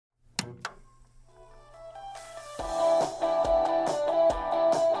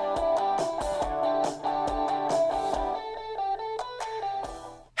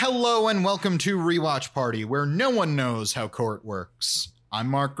and welcome to Rewatch Party, where no one knows how court works. I'm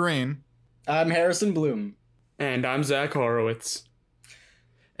Mark Green. I'm Harrison Bloom. And I'm Zach Horowitz.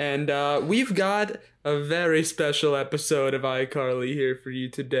 And we've got a very special episode of iCarly here for you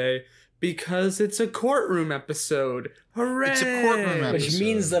today because it's a courtroom episode. Hooray! It's a courtroom episode. Which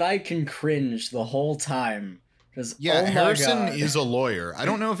means that I can cringe the whole time. Yeah, oh Harrison God. is a lawyer. I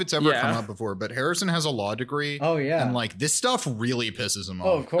don't know if it's ever Yeah. come up before, but Harrison has a law degree. Oh, yeah. And, this stuff really pisses him off.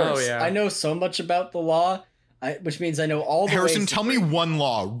 Oh, of course. Oh, yeah. I know so much about the law, which means I know all the Harrison, ways tell me one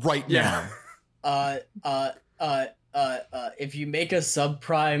law right Yeah. now. if you make a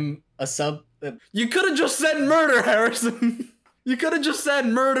You could have just said murder, Harrison. You could have just said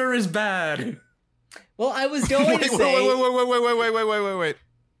murder is bad. well, I was going to say... Wait.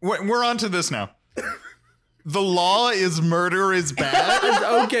 We're on to this now. The law is murder is bad?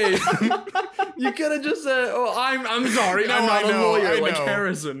 Okay. You could have just said, "Oh, I'm sorry. No, I'm not I know, a lawyer I like know.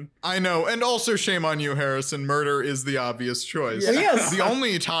 Harrison." I know, and also shame on you, Harrison. Murder is the obvious choice. Yeah. Yes. The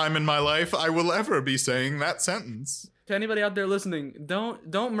only time in my life I will ever be saying that sentence. To anybody out there listening, don't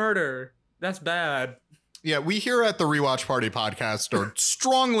murder. That's bad. Yeah, we here at the Rewatch Party podcast are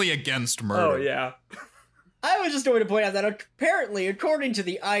strongly against murder. Oh yeah. I was just going to point out that apparently, according to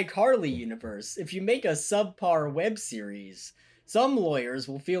the iCarly universe, if you make a subpar web series, some lawyers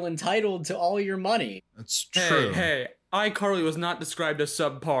will feel entitled to all your money. That's true. Hey, iCarly was not described as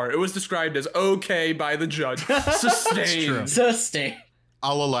subpar. It was described as okay by the judge. Sustained. true. Sustain.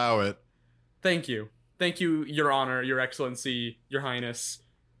 I'll allow it. Thank you. Thank you, Your Honor, Your Excellency, Your Highness.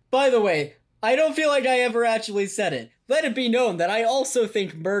 By the way, I don't feel like I ever actually said it. Let it be known that I also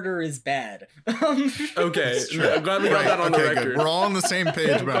think murder is bad. Okay, It's true. I'm glad we got Right, that on the okay, record. good. We're all on the same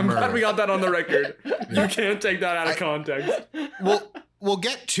page about I'm murder. glad we got that on the record. You can't take that out of context. We'll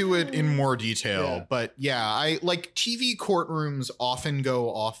get to it in more detail, Yeah. but yeah, I like TV courtrooms often go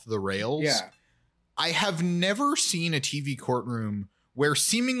off the rails. Yeah. I have never seen a TV courtroom where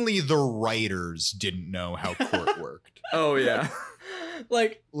seemingly the writers didn't know how court worked. Oh yeah.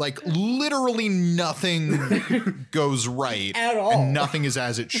 Like, Literally nothing goes right at all. and nothing is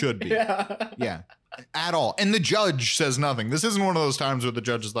as it should be. Yeah. Yeah, at all. And the judge says nothing. This isn't one of those times where the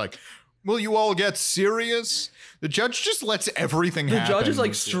judge is like, will you all get serious? The judge just lets everything The happen. judge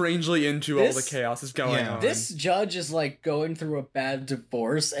is strangely into all the This- chaos that's going Yeah. on. This judge is going through a bad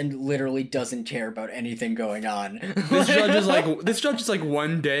divorce and literally doesn't care about anything going on. This judge is like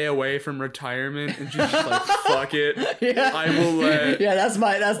 1 day away from retirement, and she's just like, fuck it. Yeah. I will let. Yeah, that's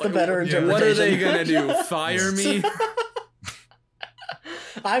the better yeah. interpretation. What are they gonna do? Fire me?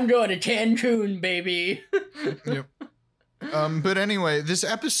 I'm going to Cancun, baby. Yep. But anyway, this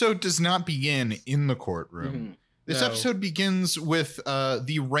episode does not begin in the courtroom. Mhm. This No. episode begins with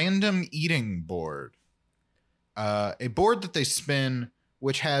the random eating board. A board that they spin,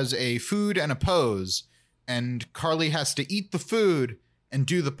 which has a food and a pose, and Carly has to eat the food and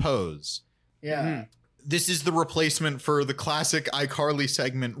do the pose. Yeah. Mhm. This is the replacement for the classic iCarly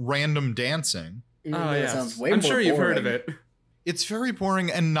segment, Random Dancing. Even Oh though it yes. sounds way I'm more sure you've heard of boring. it. It's very boring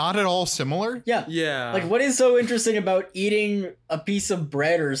and not at all similar. Yeah. Yeah. Like, what is so interesting about eating a piece of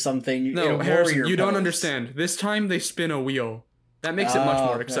bread or something in No, a Harrison, warrior you don't pose? understand. This time they spin a wheel. That makes it much Oh,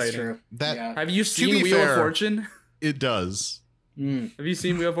 more that's exciting. true. That Yeah. Have you To seen be Wheel fair- of Fortune? It does. Mm. Have you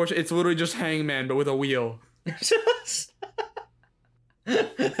seen Wheel of Fortune? It's literally just Hangman, but with a wheel.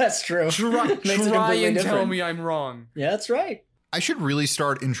 That's true. Try Makes it try completely and tell different. me I'm wrong. Yeah, that's right. I should really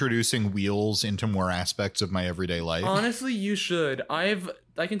start introducing wheels into more aspects of my everyday life. Honestly, you should. I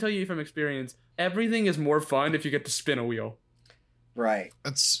can tell you from experience, everything is more fun if you get to spin a wheel. Right.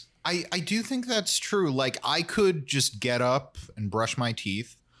 I do think that's true. Like, I could just get up and brush my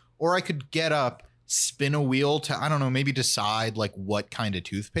teeth, or I could get up, spin a wheel to, I don't know, maybe decide what kind of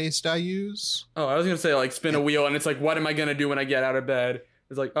toothpaste I use. Oh, I was gonna say spin a wheel, and it's what am I gonna do when I get out of bed?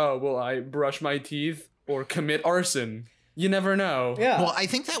 It's oh, will I brush my teeth or commit arson? You never know. Yeah. Well, I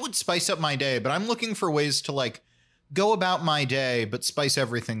think that would spice up my day, but I'm looking for ways to go about my day, but spice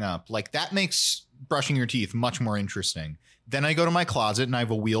everything up. That makes brushing your teeth much more interesting. Then I go to my closet and I have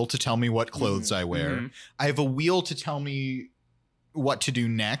a wheel to tell me what clothes I wear. Mhm. I have a wheel to tell me what to do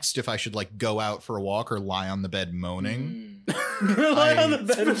next, if I should go out for a walk or lie on the bed moaning. Mm. Lie on the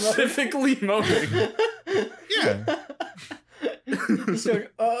bed and moan. Specifically moaning. Yeah. So,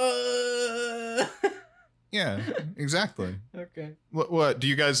 Yeah, exactly. okay. What do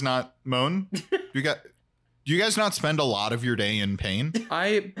you guys not moan? Do you guys not spend a lot of your day in pain?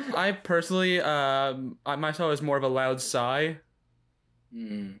 I personally, I myself is more of a loud sigh.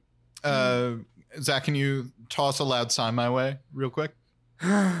 Mm. Zach, can you toss a loud sigh my way real quick?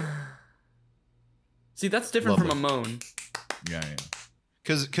 See, that's different from a moan. Yeah.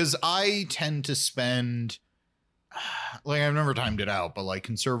 Because I tend to spend, like, I've never timed it out, but like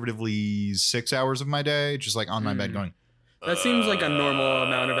conservatively 6 hours of my day just like on my bed going. That seems like a normal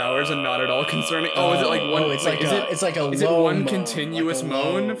amount of hours and not at all concerning. Oh, is it like one? It's wait, it's like a is it low one moan, continuous like a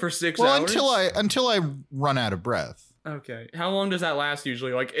moan low- for 6 Well, hours? until I run out of breath. Okay. How long does that last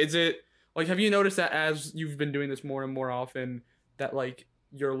usually? Like, is it like, have you noticed that as you've been doing this more and more often, that like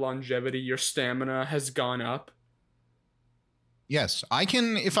your longevity, your stamina has gone up? Yes, I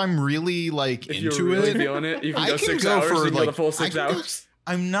can if I'm really like If into you're really it. feeling it, you can I go can 6 go hours. for, You can go like, the full I 6 can go- hours.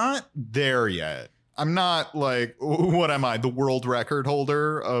 I'm not there yet. I'm not like what am I? The world record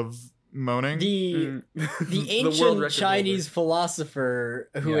holder of moaning? The The world ancient record Chinese philosopher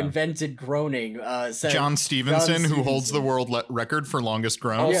who Yeah. invented groaning said John Stevenson, John who holds the Stevenson. world record for longest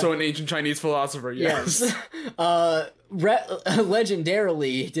groan. Also an ancient Chinese philosopher. Yes. Yes.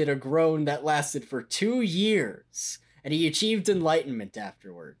 Legendarily did a groan that lasted for 2 years, and he achieved enlightenment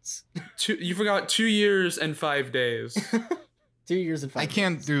afterwards. You forgot 2 years and 5 days. 2 years and 5 I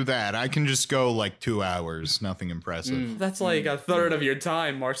can't days. do that. I can just go like 2 hours. Nothing impressive. Mm. That's like a third of your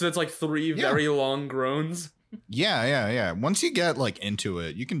time, Mark. So that's like 3 Yeah. very long groans. Yeah. Once you get like into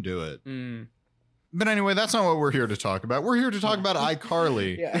it, you can do it. Mm. But anyway, that's not what we're here to talk about. We're here to talk about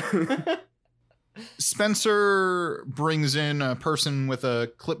iCarly. Yeah. Spencer brings in a person with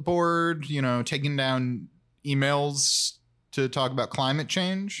a clipboard, taking down emails to talk about climate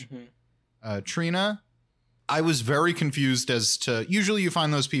change. Mhm. Trina. I was very confused as to, usually you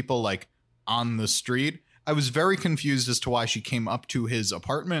find those people like on the street. I was very confused as to why she came up to his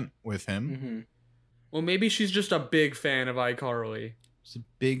apartment with him. Mhm. Well, maybe she's just a big fan of iCarly. She's a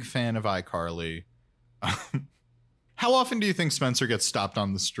big fan of iCarly. How often do you think Spencer gets stopped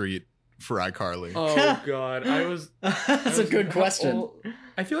on the street for iCarly? Oh God, That's a good question.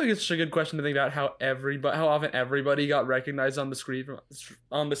 I feel like it's such a good question to think about how often everybody got recognized on the street from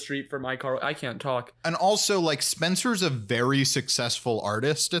iCarly. I can't talk. And also, like, Spencer's a very successful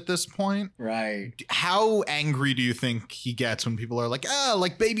artist at this point. Right. How angry do you think he gets when people are like,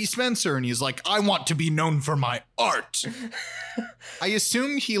 like Baby Spencer? And he's like, I want to be known for my art. I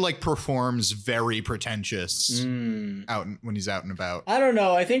assume he, like, performs very pretentious when he's out and about. I don't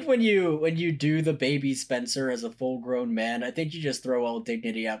know. I think when you do the Baby Spencer as a full-grown man, I think you just throw all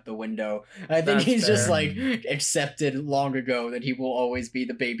dignity out the window. I think That's he's just fair. like accepted long ago that he will always be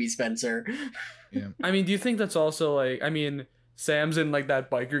the Baby Spencer. I mean, do you think that's also like? I mean, Sam's in like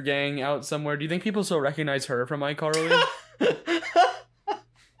that biker gang out somewhere. Do you think people still recognize her from iCarly?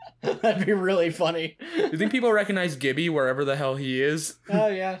 That'd be really funny. Do you think people recognize Gibby wherever the hell he is? Oh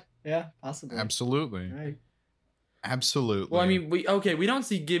yeah, possibly. Absolutely. Right. Absolutely. Well, I mean, we don't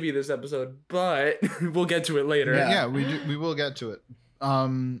see Gibby this episode, but we'll get to it later. Yeah. we will get to it.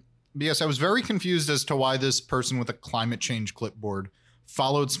 But yes, I was very confused as to why this person with a climate change clipboard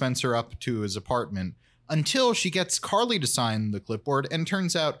followed Spencer up to his apartment until she gets Carly to sign the clipboard, and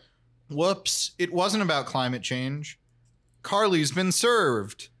turns out, whoops, it wasn't about climate change. Carly's been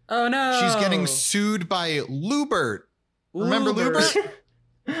served. Oh no! She's getting sued by Lubert. Remember Lubert?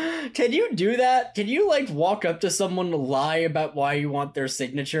 Can you do that? Can you like walk up to someone to lie about why you want their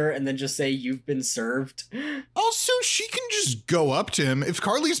signature and then just say you've been served? Also, she can just go up to him. If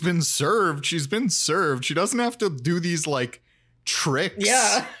Carly's been served, she's been served. She doesn't have to do these like tricks.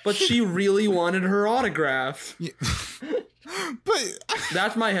 Yeah. But she really wanted her autograph. Yeah. But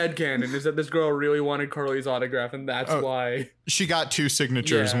That's my headcanon, is that this girl really wanted Carly's autograph, and that's why. she got 2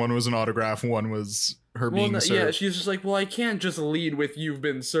 signatures. Yeah. One was an autograph, one was her being served. Yeah, she's just like, well, I can't just lead with "you've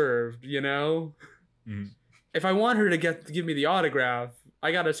been served," you know. Mhm. If I want her to give me the autograph,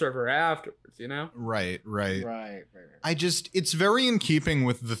 I gotta serve her afterwards, you know. Right. Right. It's very in keeping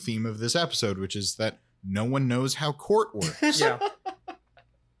with the theme of this episode, which is that no one knows how court works. Yeah.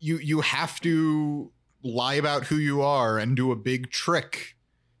 You have to lie about who you are and do a big trick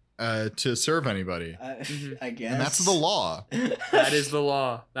to serve anybody. I guess. And that's the law. That is the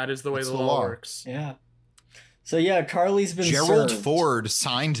law. That is the way That's the the law law. works. Yeah. So yeah, Carly's been Gerald served. Ford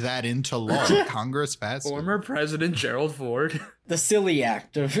signed that into law. Congress passed it. Former President Gerald Ford, The Silly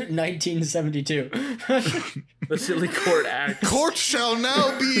Act of 1972. the Silly Court Act. Court shall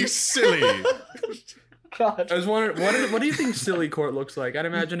now be silly. God. I was wondering, what do you think Silly Court looks like? I'd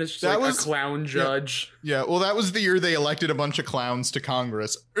imagine it's just That like was- a clown judge. Yeah, well, that was the year they elected a bunch of clowns to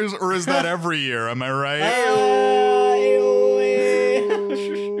Congress. Or is that every year? Am I right?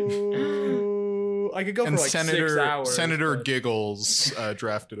 I could go And for like 6 hours. Senator but- Giggles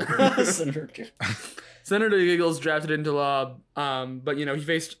drafted it. Senator Giggles drafted into law, but he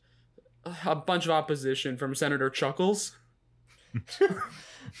faced a bunch of opposition from Senator Chuckles.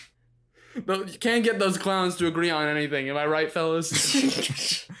 You can't get those clowns to agree on anything. Am I right,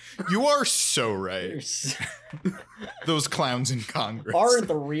 fellas? You are so right. Those clowns in Congress. Aren't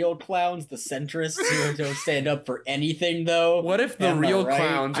the real clowns the centrists who don't stand up for anything, though? What if the Am I real right?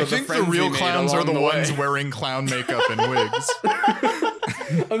 clowns are I think the friends we real made clowns are along the ones way? wearing clown makeup and wigs.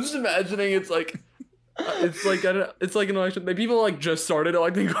 I'm just imagining it's like an election. People like just started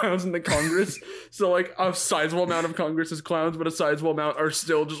electing clowns in the Congress, so like a sizable amount of Congress is clowns, but a sizable amount are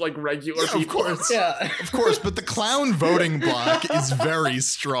still just like regular Yeah, of people. course. Yeah. Of course, but the clown voting bloc is very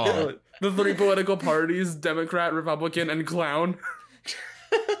strong. The three political parties: Democrat, Republican, and clown.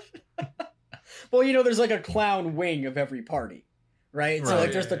 Well, there's like a clown wing of every party, right? So Right,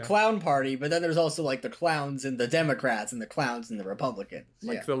 like there's the yeah. clown party, but then there's also like the clowns in the Democrats and the clowns in the Republicans.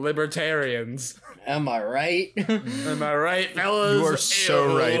 Like the libertarians. Am I right? Am I right, fellas? You are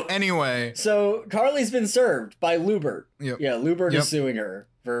so Ew. right. Anyway, So Carly's been served by Lubert. Yep. Yeah, Lubert Yep. is suing her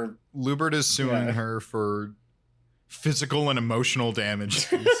for Lubert is suing Yeah. her for physical and emotional damage.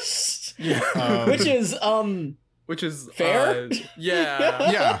 which is Which is Fair?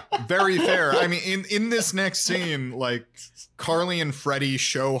 Yeah. yeah, very fair. I mean, in this next scene, like Carly and Freddie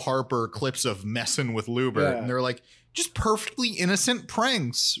show Harper clips of messing with Lubert, Yeah. and they're like, just perfectly innocent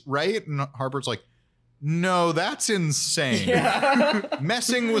pranks, right? And Harper's like, no, that's insane. yeah.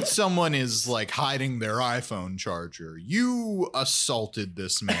 Messing with someone is like hiding their iPhone charger. You assaulted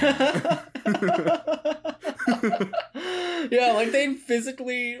this man. Yeah, like they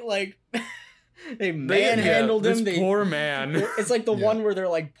physically they manhandled him. This poor man. It's like the Yeah. one where they're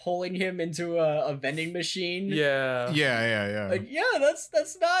like pulling him into a vending machine. Yeah. Yeah. Like, yeah,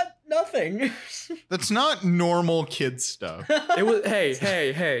 that's not nothing. That's not normal kid stuff. It was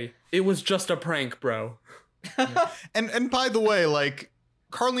hey. It was just a prank, bro. And by the way, like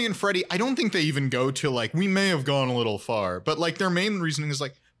Carly and Freddie, I don't think they even go to like, we may have gone a little far, but like their main reasoning is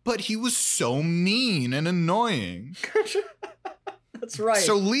like, but he was so mean and annoying. That's right.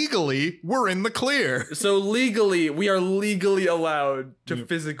 So legally, we're in the clear. So legally, we are legally allowed to Yep.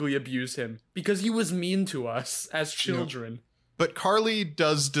 physically abuse him because he was mean to us as children. But Carly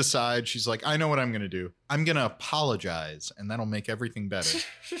does decide, she's like, I know what I'm going to do. I'm going to apologize, and that'll make everything better.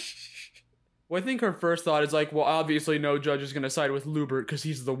 Well, I think her first thought is like, well, obviously no judge is going to side with Lubert because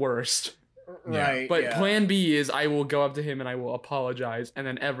he's the worst. right. But yeah. plan B is I will go up to him and I will apologize and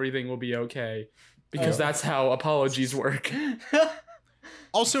then everything will be okay. Because Oh. that's how apologies work.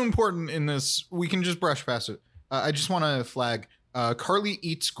 Also important in this, we can just brush past it. I just want to flag, Carly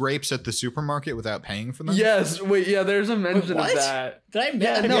eats grapes at the supermarket without paying for them. Yes, wait, yeah, there's a mention what? of that. Did I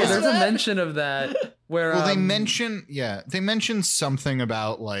Yeah, no, miss there's a that? mention of that where Well, they mention something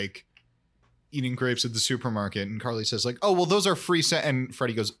about like eating grapes at the supermarket, and Carly says like, "Oh, well, those are free." And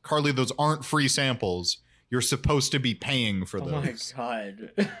Freddie goes, "Carly, those aren't free samples. You're supposed to be paying for Oh those." my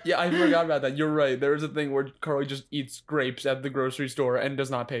god. Yeah, I forgot about that. You're right. There's a thing where Carly just eats grapes at the grocery store and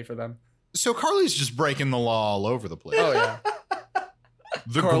does not pay for them. So Carly's just breaking the law all over the place. Oh yeah.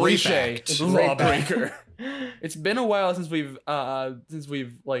 The Carly Grape Shay, Act. lawbreaker. It's been a while since we've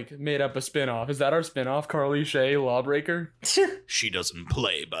like made up a spin-off. Is that our spin-off, Carly Shay, lawbreaker? She doesn't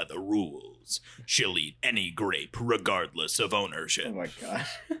play by the rules. She'll eat any grape regardless of Oh ownership. my god.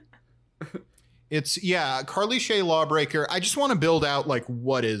 It's Carly Shay Lawbreaker. I just want to build out like,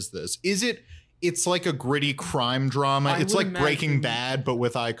 what is this? It's like a gritty crime drama. I It's would like Breaking imagine- Bad, but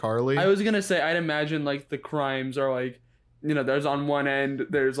with iCarly. I was gonna say, I'd imagine like the crimes are like, there's on one end,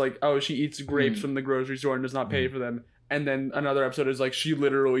 there's like, oh, she eats grapes from the grocery store and does not pay for them. And then another episode is like, she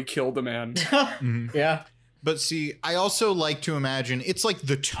literally killed a man. Mhm. Yeah. But see, I also like to imagine it's like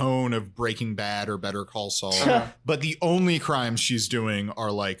the tone of Breaking Bad or Better Call Saul. But the only crimes she's doing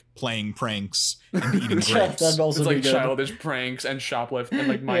are like playing pranks and eating grapes. That'd also It's be like good. childish pranks and shoplift and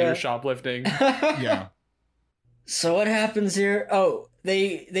like minor Yeah. shoplifting. Yeah. So what happens here? Oh,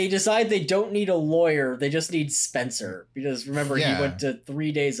 they decide they don't need a lawyer. They just need Spencer because remember Yeah. he went to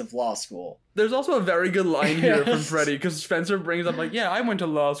 3 days of law school. There's also a very good line here from Yes. Freddie because Spencer brings up like, yeah, I went to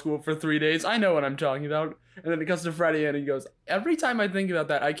law school for 3 days. I know what I'm talking about. And then it comes to Freddie and he goes, every time I think about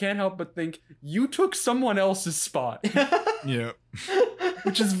that, I can't help but think you took someone else's spot, Yeah.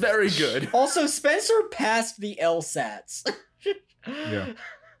 which is very good. Also, Spencer passed the LSATs. Yeah.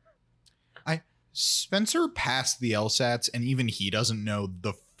 Spencer passed the LSATs, and even he doesn't know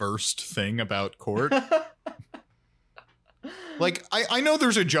the first thing about court. Like, I know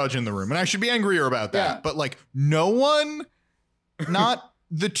there's a judge in the room, and I should be angrier about that. Yeah. But, like, no one, not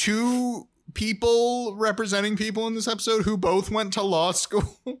the two people representing people in this episode who both went to law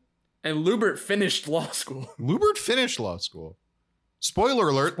school. And Lubert finished law school. Lubert finished law school. Spoiler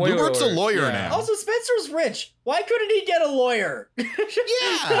alert, Spoiler Lubert's a alert, lawyer yeah. now. Also, Spencer's rich. Why couldn't he get a lawyer? Yeah,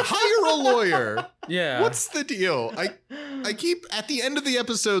 hire a lawyer. Yeah. What's the deal? I keep, at the end of the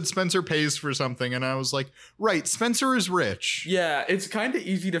episode, Spencer pays for something, and I was like, right, Spencer is rich. Yeah, it's kind of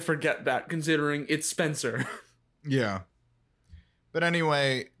easy to forget that considering it's Spencer. Yeah. But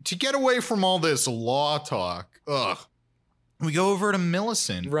anyway, to get away from all this law talk, we go over to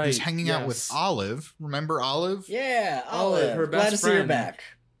Millicent, who's Right, hanging out with yes. Olive. Remember Olive? Yeah, Olive, Olive. her Glad best to see her friend. back.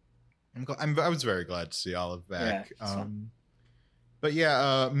 I was very glad to see Olive back. Yeah, it's fun. But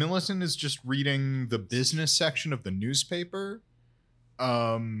yeah, Millicent is just reading the business section of the newspaper.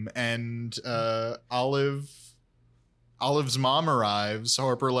 And Olive's mom arrives.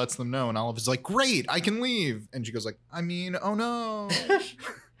 Harper lets them know, and Olive is like, "Great, I can leave." And she goes like, "I mean, oh no."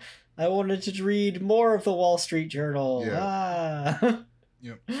 I wanted to read more of the Wall Street Journal. Yeah. Ah.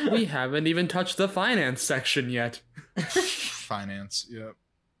 We haven't even touched the finance section yet. Finance. Yep.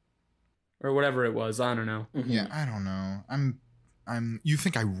 Or whatever it was. I don't know. Yeah, I don't know. You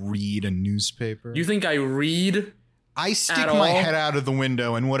think I read a newspaper? You think I read? I stick at my all? head out of the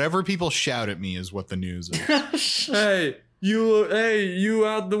window, and whatever people shout at me is what the news is. Hey, you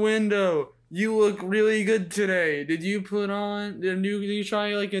out the window. You look really good today. Did you did you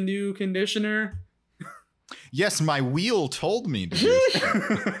try like a new conditioner? Yes, my wheel told me to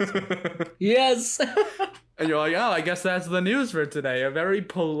do Yes. And you're like, oh, I guess that's the news for today. A very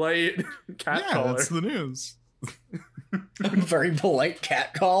polite cat Yeah, caller. that's the news. A very polite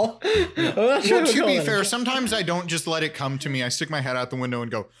cat call. Well, to be fair, sometimes I don't just let it come to me. I stick my head out the window and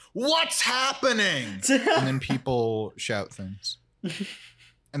go, "What's happening?" And then people shout things.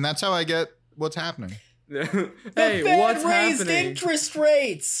 And that's how I get what's happening. Hey, The Fed what's raised happening? interest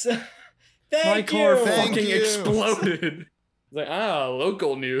rates. Thank My car you. Thank fucking you. exploded. It's like,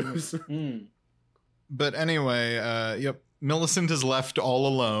 local news. Mm. But anyway, yep, Millicent is left all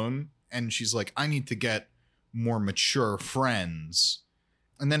alone, and she's like, "I need to get more mature friends."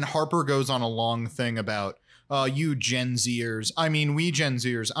 And then Harper goes on a long thing about, you Gen Zers. I mean, we Gen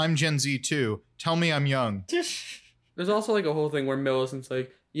Zers. I'm Gen Z too. Tell me I'm young. There's also like a whole thing where Millicent's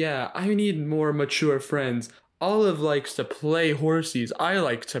like, yeah, I need more mature friends. Olive likes to play horsies. I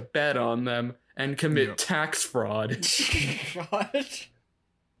like to bet on them and commit Yeah. tax fraud. God.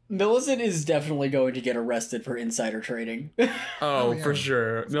 Millicent is definitely going to get arrested for insider trading. Oh, yeah. for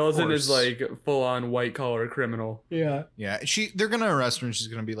sure. Millicent is course. like full on white collar criminal. Yeah. Yeah, they're gonna arrest her, and she's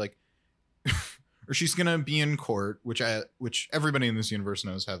gonna be like, or she's gonna be in court, which everybody in this universe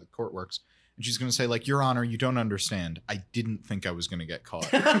knows how the court works, and she's gonna say like, "Your Honor, you don't understand. I didn't think I was gonna get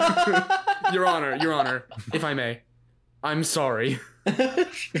caught." Your Honor, if I may, I'm sorry.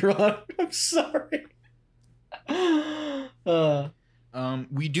 Ron, I'm sorry.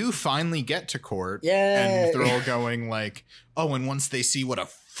 We do finally get to court, Yay. and they're all going like, "Oh, and once they see what a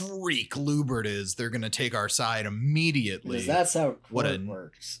freak Lubert is, they're gonna take our side immediately." Because that's how What court a-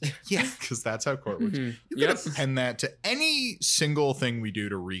 works. Yeah, because that's how court works. Mhm. You Yep. could append that to any single thing we do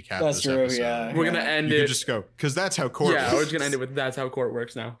to recap That's this true, episode. yeah. We're gonna end You it. could just go, because that's how court Yeah, works. we're just gonna end it with that's how court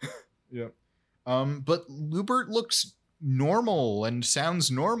works now. Yep. But Lubert looks normal and sounds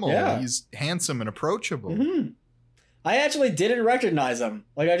normal. Yeah. He's handsome and approachable. Mhm. I actually didn't recognize him.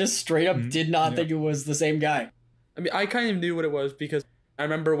 Like, I just straight up Mhm. did not Yeah. think it was the same guy. I mean, I kind of knew what it was because I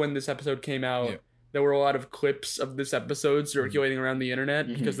remember when this episode came out, Yeah. there were a lot of clips of this episode circulating around the internet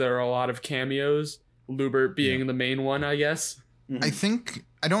Mhm. because there are a lot of cameos. Lubert being the main one, I guess. Mhm.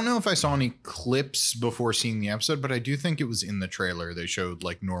 I don't know if I saw any clips before seeing the episode, but I do think it was in the trailer. They showed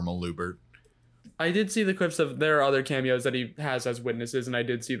like normal Lubert. I did see the clips of there are other cameos that he has as witnesses, and I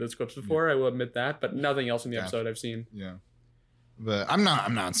did see those clips before. I will admit that, but nothing else in the Yeah. episode I've seen. Yeah. But I'm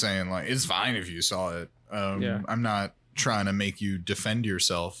not saying like it's fine if you saw it. Yeah. I'm not trying to make you defend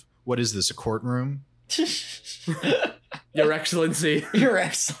yourself. What is this, a courtroom? Your Excellency. Your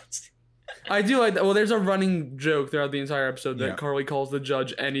Excellency. I do like that. Well, there's a running joke throughout the entire episode that Yeah. Carly calls the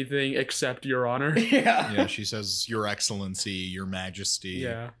judge anything except Your Honor. Yeah. Yeah, she says, "Your Excellency, Your Majesty."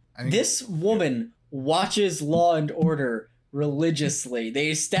 Yeah. I think This woman watches Law and Order religiously. They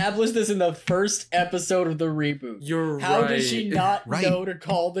established this in the first episode of the reboot. You're How right. does she not Right. know to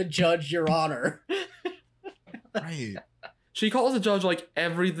call the judge Your Honor? right. She calls the judge like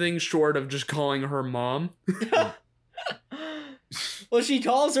everything short of just calling her mom. Well, she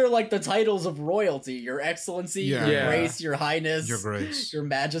calls her like the titles of royalty: Your Excellency, Yeah. Your Yeah. Grace, Your Highness, Your Grace. Your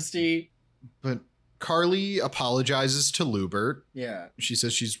Majesty. But Carly apologizes to Lubert. Yeah. She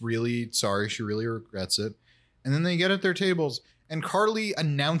says she's really sorry. She really regrets it. And then they get at their tables, and Carly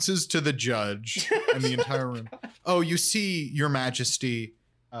announces to the judge and the entire room, "Oh, you see, Your Majesty,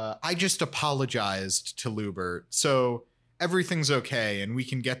 I just apologized to Lubert. So everything's okay and we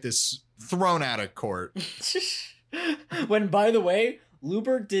can get this thrown out of court. When, by the way,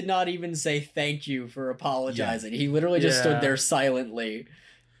 Lubert did not even say thank you for apologizing. He literally just Yeah. stood there silently.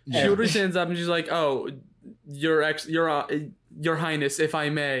 She literally stands up and she's like, "Oh, your Highness, if I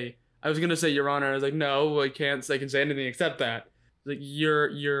may." I was gonna say Your Honor. I was like, "No, I can't. I can say anything except that." Like,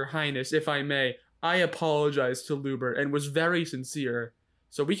 Your Highness, if I may, I apologize to Lubert and was very sincere.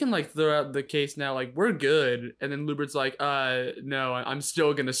 So we can like throw out the case now. Like, we're good. And then Lubert's like, no, I'm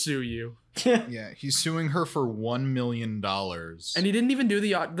still gonna sue you." Yeah, he's suing her for $1 million. And he didn't even do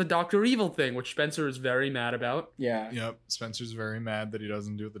the Dr. Evil thing, which Spencer is very mad about. Yeah. Yep, Spencer's very mad that he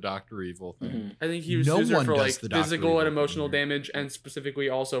doesn't do the Dr. Evil thing. Mhm. I think he was No sues her one for does like the Dr. physical Evil and thing emotional here. damage, and specifically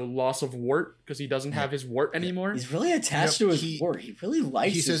also loss of wart because he doesn't have his wart anymore. He's really attached Yep, to his he- wart. He really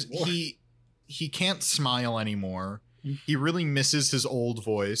likes He says his wart. he can't smile anymore. Mm. He really misses his old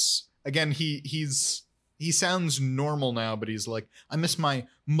voice. Again, he sounds normal now, but he's like, I miss my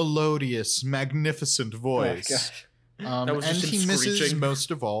melodious, magnificent Oh, voice. gosh. That was And just him he misses screeching. most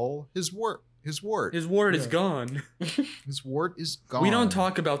of all his wart. His wart. His wart is Yeah. gone. His wart is gone. We don't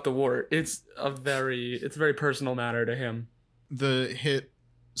talk about the wart. It's a very personal matter to him. The hit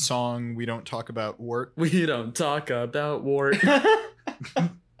song "We Don't Talk About Wart." We don't talk about wart.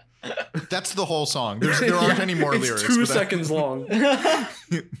 That's the whole song. There aren't Yeah, any more it's lyrics. 2 but that- seconds long.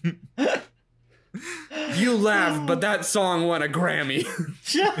 You laughed, but that song won a Grammy.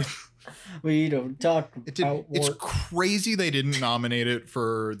 We don't talk It did, about it's wart. crazy they didn't nominate it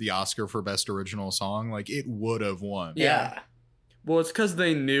for the Oscar for Best Original Song. Like, it would have won. Yeah. Well, it's because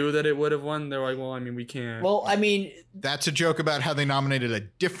they knew that it would have won. They're like, well, I mean, we can't. Well, I mean, That's a joke about how they nominated a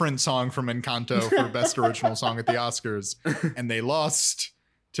different song from Encanto for Best Original Song at the Oscars, and they lost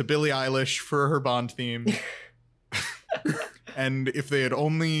to Billie Eilish for her Bond theme. And if they had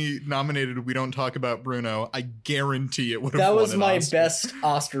only nominated "We Don't Talk About Bruno," I guarantee it would have that won was an my Oscar. best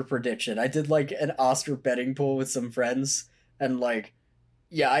Oscar prediction. I did like an Oscar betting pool with some friends, and like,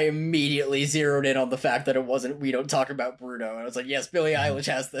 yeah, I immediately zeroed in on the fact that it wasn't "We Don't Talk About Bruno." And I was like, yes, Billie Eilish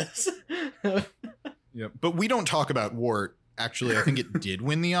has this. Yeah, but "We Don't Talk About Wart." Actually, I think it did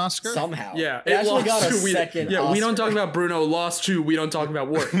win the Oscar. Somehow. yeah, It actually lost got a to second Yeah, we don't Oscar. talk about Bruno. Lost to We Don't Talk About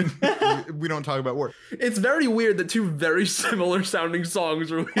Wart. We don't talk about Wart. It's very weird that two very similar sounding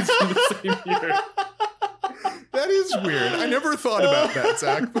songs released in the same year. That is weird. I never thought about that,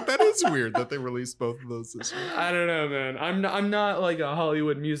 Zach, but that is weird that they released both of those this year. I don't know, man. I'm not like a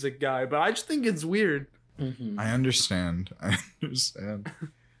Hollywood music guy, but I just think it's weird. Mhm. I understand.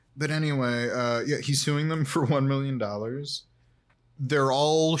 But anyway, yeah, he's suing them for $1 million. They're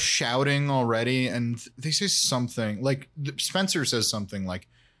all shouting already, and they say something like Spencer says something like,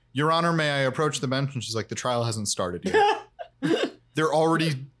 "Your Honor, may I approach the bench?" And she's like, "The trial hasn't started yet." They're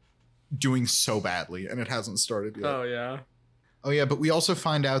already doing so badly, and it hasn't started yet. Oh yeah. Oh yeah, but we also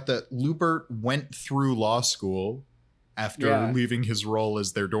find out that Lubert went through law school after Yeah. leaving his role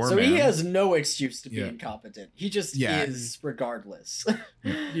as their doorman. So he has no excuse to be Yeah. incompetent. He just Yeah. is regardless.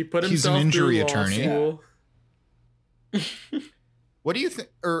 He put He's an himself injury through law attorney. school. What do you think?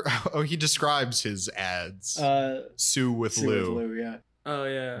 Or he describes his ads. Sue with Sue Lou. with Lou, yeah. Oh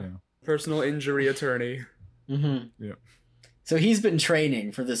yeah. Yeah. Personal injury attorney. Mm-hmm. Yeah. So he's been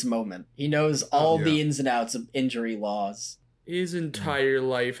training for this moment. He knows all yeah. the ins and outs of injury laws. His entire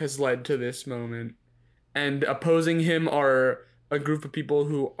life has led to this moment. And opposing him are a group of people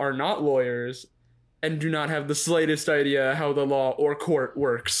who are not lawyers and do not have the slightest idea how the law or court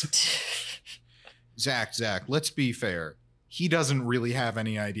works. Zach, let's be fair. He doesn't really have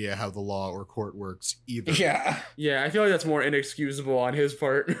any idea how the law or court works either. Yeah. Yeah, I feel like that's more inexcusable on his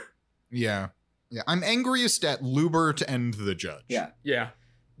part. Yeah. Yeah. I'm angriest at Lubert and the judge. Yeah. Yeah.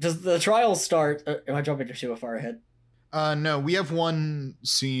 Does the trial start? Am I jumping too far ahead? No, we have one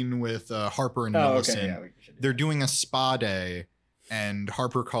scene with Harper and Oh, Millicent. okay. Yeah, we should do They're that. doing a spa day, and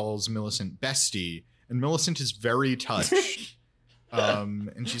Harper calls Millicent bestie, and Millicent is very touched.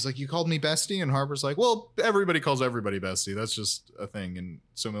 And she's like, "You called me bestie?" And Harper's like, "Well, everybody calls everybody bestie. That's just a thing." And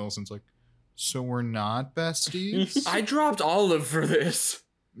so Millicent's like, "So we're not besties?" I dropped Olive for this.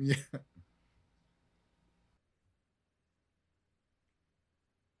 Yeah.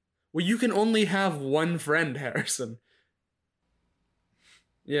 Well, you can only have one friend, Harrison.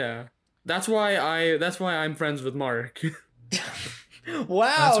 Yeah. That's why I'm friends with Mark. Wow,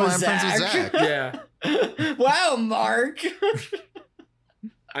 That's why I'm Zach. friends with Zach. Yeah. Wow, Mark.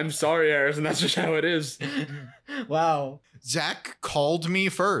 I'm sorry, Harrison, that's just how it is. Wow. Zach called me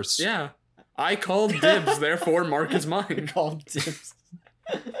first. Yeah. I called dibs, therefore Mark is mine. Called dibs.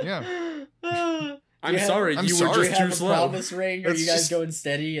 Yeah. I'm Yeah. sorry, I'm you sorry. were Do you just too have a slow. promise ring? Are That's you guys just- going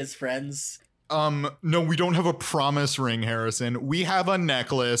steady as friends? no, we don't have a promise ring, Harrison. We have a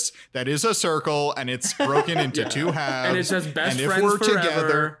necklace that is a circle and it's broken into two halves. And it says best and friends if we're forever.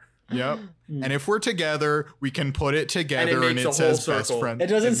 together, yep. And if we're together, we can put it together and makes it a says whole best circle. friend. It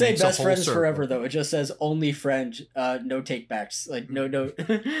doesn't say makes a best whole friends circle. forever though. It just says only friend, no takebacks, like no no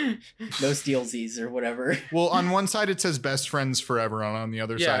stealsies or whatever. Well, on one side it says best friends forever, and on the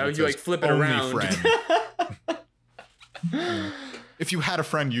other side it you says like flip it only around. friend. Yeah. If you had a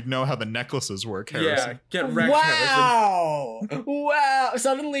friend, you'd know how the necklaces work, Harrison. Yeah, get wrecked, Harrison. Wow! Wow!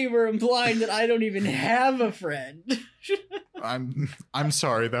 Suddenly we're implying that I don't even have a friend. I'm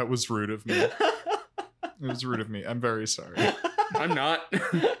sorry, that was rude of me. It was rude of me. I'm very sorry. I'm not.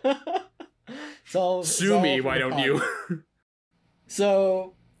 Sue me, why don't you?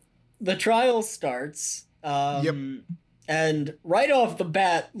 So, the trial starts. Yep. And right off the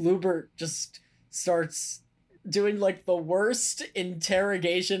bat, Lubert just starts doing like the worst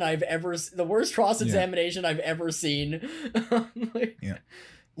interrogation the worst cross-examination I've ever seen.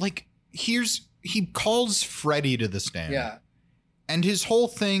 Like, he calls Freddy to the stand. Yeah. And his whole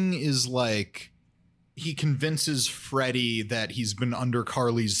thing is like, he convinces Freddy that he's been under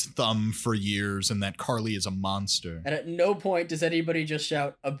Carly's thumb for years and that Carly is a monster. And at no point does anybody just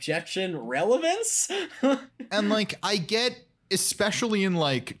shout, "Objection, relevance?" And like, I get, especially in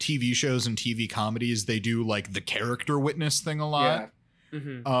like TV shows and TV comedies, they do like the character witness thing a lot. Yeah.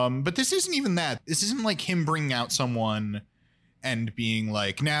 Mm-hmm. But this isn't even that. This isn't like him bringing out someone and being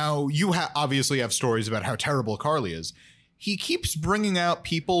like, now you obviously have stories about how terrible Carly is. He keeps bringing out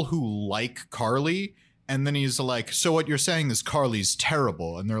people who like Carly, and then he's like, so what you're saying is Carly's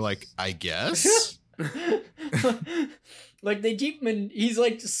terrible. And they're like, I guess. Like they keep he's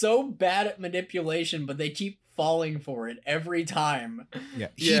like so bad at manipulation, but they keep falling for it every time. Yeah.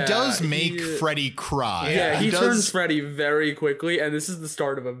 He does make he- Freddy cry. Yeah, he does. turns Freddy very quickly, and this is the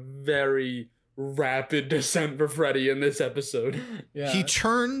start of a very rapid descent for Freddy in this episode. Yeah. He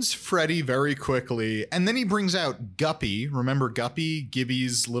turns Freddy very quickly, and then he brings out Guppy. Remember Guppy,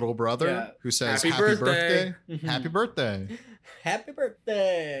 Gibby's little brother, Yeah. who says, Happy Happy birthday." Mhm. Happy birthday. Happy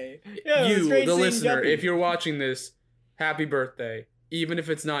birthday. Yeah, it was You, great the seeing listener, Guppy. if you're watching this, happy birthday. Even if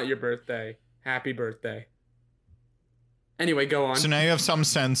it's not your birthday, happy birthday. Anyway, go on. So now you have some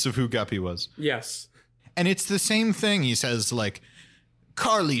sense of who Guppy was. Yes. And it's the same thing. He says, like,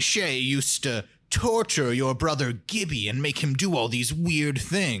 Carly Shay used to torture your brother Gibby and make him do all these weird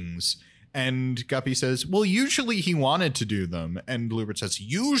things. And Guppy says, well, usually he wanted to do them. And Lubert says,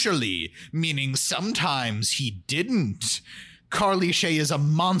 usually, meaning sometimes he didn't. Carly Shay is a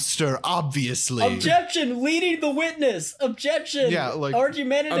monster, obviously. Objection, leading the witness. Objection. Yeah, like-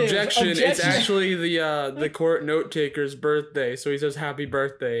 argumentative. Objection. It's actually the court note taker's birthday, so he says happy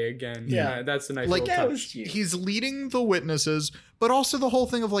birthday again. Yeah. That's a nice Like, little that touch. was cute. He's leading the witnesses, but also the whole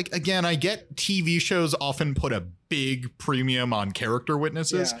thing of like, again, I get TV shows often put a big premium on character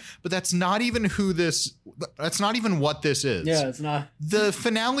witnesses, Yeah. but that's not even what this is. Yeah, it's not. The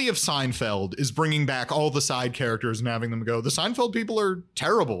finale of Seinfeld is bringing back all the side characters and having them go, the Seinfeld people are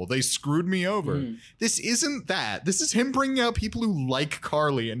terrible. They screwed me over. Mm. This isn't that. This is him bringing out people who like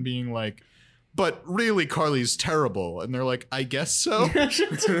Carly and being like, but really Carly's terrible. And they're like, I guess so.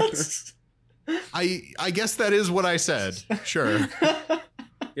 I guess that is what I said. Sure.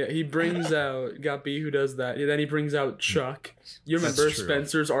 Yeah, he brings out Guppy, who does that. And then he brings out Chuck. You remember That's true.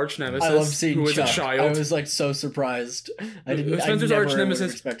 Spencer's arch nemesis, I love seeing who was Chuck. a child. I was like so surprised. I didn't. Spencer's I never arch would've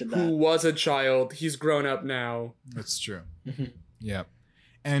nemesis, expected who that. was a child. He's grown up now. That's true. Mhm. Yeah.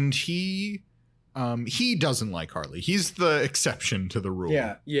 And he doesn't like Carly. He's the exception to the rule.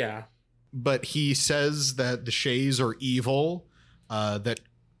 Yeah. Yeah. But he says that the Shays are evil, that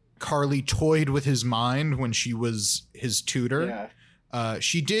Carly toyed with his mind when she was his tutor. Yeah.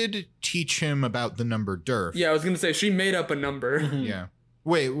 She did teach him about the number Durf. Yeah, I was gonna say she made up a number. Mhm. Yeah.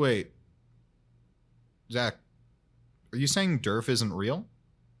 Wait. Zach, are you saying Durf isn't real?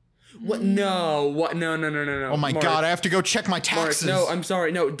 What? No. What? No. Oh my Mark, God, I have to go check my Mark, taxes. no, I'm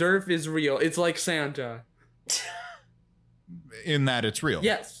sorry. No, Durf is real. It's like Santa. In that it's real.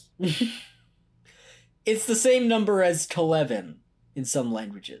 Yes. It's the same number as Kelevin in some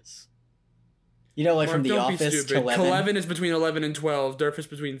languages. You know, like Mark, from The don't Office, be stupid. Kelevin. Kelevin is between 11 and 12. Durf is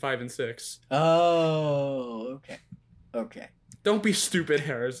between 5 and 6. Oh, okay. Don't be stupid,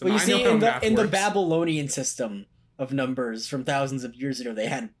 Harrison. Well, you I see, know how math in the works. Babylonian system of numbers from thousands of years ago, they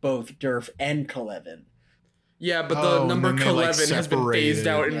had both Durf and Kelevin. Yeah, but Oh, the and number then they, like, 11 has been phased separated.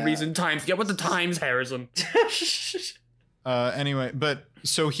 out in Yeah. recent times. Get with the times, Harrison. Anyway, but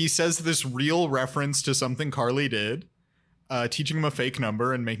so he says this real reference to something Carly did, teaching him a fake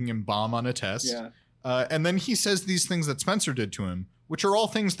number and making him bomb on a test. Yeah. And then he says these things that Spencer did to him, which are all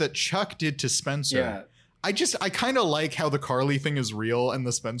things that Chuck did to Spencer. Yeah. I kind of like how the Carly thing is real and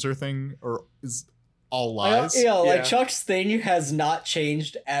the Spencer thing is all lies. Like Chuck's thing has not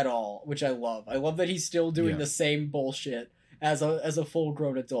changed at all, which I love. I love that he's still doing Yeah. the same bullshit as a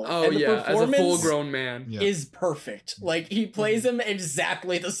full-grown adult. Oh and the yeah, as a performance full-grown man. Yeah. is perfect. Like, he plays him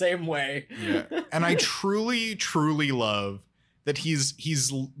exactly the same way. Yeah. And I truly, truly love that he's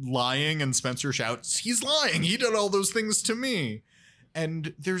lying and Spencer shouts, "He's lying. He did all those things to me."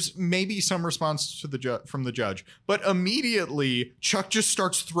 And there's maybe some response to from the judge, but immediately Chuck just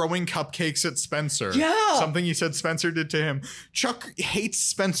starts throwing cupcakes at Spencer. Yeah. Something he said Spencer did to him. Chuck hates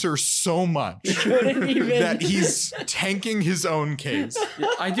Spencer so much Couldn't even... that he's tanking his own case. Yeah,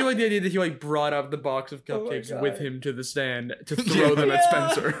 I do like the idea that he like brought up the box of Oh my cupcakes God. with him to the stand to throw them at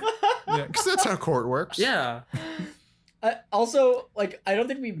Spencer. Yeah, because that's how court works. Yeah. Also, like, I don't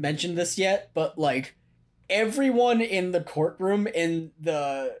think we mentioned this yet, but like, everyone in the courtroom, in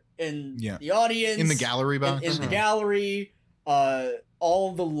the audience, In the gallery box. in the gallery,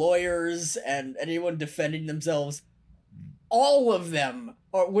 all the lawyers and anyone defending themselves, all of them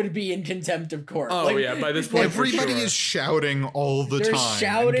would be in contempt of court. Oh, yeah, by this point, for Everybody sure. is shouting all the They're time.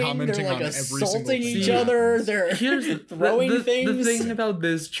 shouting, and commenting they're like on every single assaulting thing. each Yeah. other, they're Here's throwing the things. thing about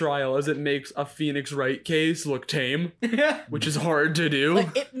this trial is it makes a Phoenix Wright case look tame, which is hard to do.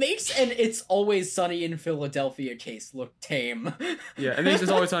 Like, it makes an It's Always Sunny in Philadelphia case look tame. Yeah, it makes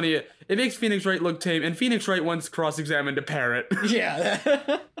It's Always Sunny. It makes Phoenix Wright look tame, and Phoenix Wright once cross-examined a parrot.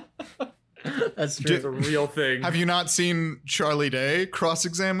 Yeah. That's true. It's a real thing. Have you not seen Charlie Day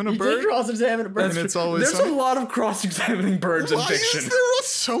cross-examine a He bird? did cross-examine a bird. And it's always There's sunny? a lot of cross-examining birds in Why fiction. is there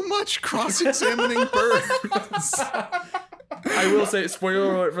so much cross-examining birds? I will say,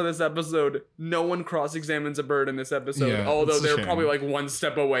 spoiler alert for this episode, no one cross-examines a bird in this episode, Yeah, although it's a they're shame. probably like one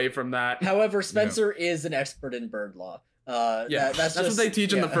step away from that. However, Spencer is an expert in bird law. Yeah, that's just, what they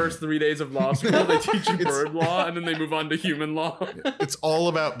teach in the yeah. first 3 days of law school. They teach you bird law, and then they move on to human law. It's all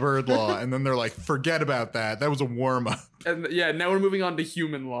about bird law, and then they're like, forget about that. That was a warm-up. And yeah, now we're moving on to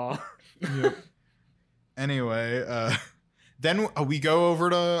human law. Anyway, then we go over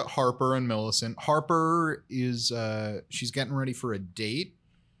to Harper and Millicent. Harper is she's getting ready for a date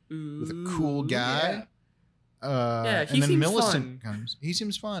with a cool guy. Yeah, he and then seems Millicent fun. comes. He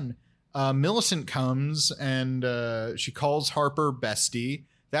seems fun. Millicent comes and she calls Harper bestie.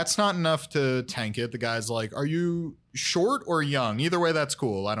 That's not enough to tank it. The guy's like, "Are you short or young? Either way, that's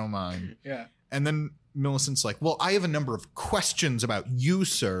cool. I don't mind." Yeah. And then Millicent's like, "Well, I have a number of questions about you,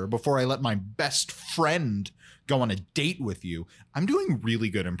 sir, before I let my best friend go on a date with you." I'm doing really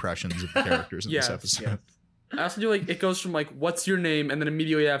good impressions of the characters in Yes, this episode. yes. I also do like, it goes from like, what's your name? And then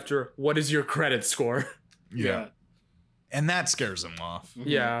immediately after, what is your credit score? Yeah. And that scares him off.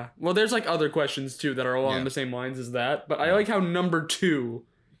 Yeah. Well, there's like other questions too that are along Yeah. the same lines as that. But I like how number 2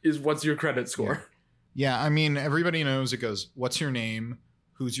 is what's your credit score? Yeah, I mean, everybody knows it goes, "What's your name?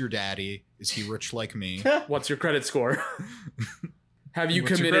 Who's your daddy? Is he rich like me?" What's your credit score? Have you What's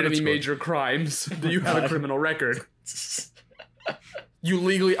your committed credit any score? major crimes? Do you have a criminal record?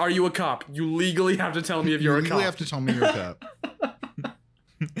 Are you a cop? You legally have to tell me if you're a legally cop. have to tell me you're a cop.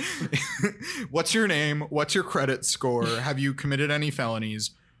 What's your name? What's your credit score? Have you committed any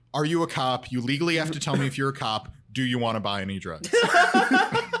felonies? Are you a cop? You legally have to tell me if you're a cop. Do you want to buy any drugs?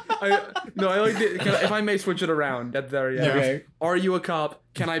 I like it. If I may switch it around at the very end. Okay. Are you a cop?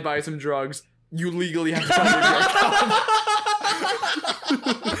 Can I buy some drugs? You legally have to tell me if you're a cop.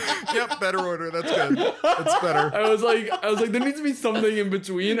 Yep, better order. That's good. That's better. I was like, there needs to be something in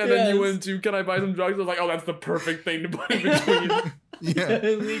between, and then you Yes. went to, can I buy some drugs? I was like, oh, that's the perfect thing to put in between. Yeah.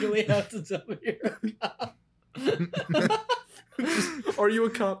 I legally have to tell you. Are you a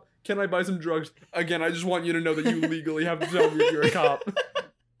cop? Can I buy some drugs? Again, I just want you to know that you legally have to tell me if you're a cop.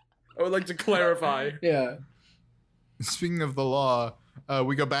 I would like to clarify. Yeah. Speaking of the law,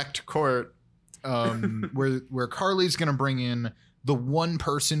 we go back to court, where Carly's gonna bring in the one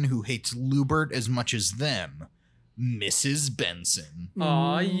person who hates Lubert as much as them, Mrs. Benson.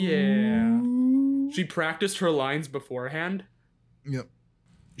 Aw, yeah. She practiced her lines beforehand. Yep.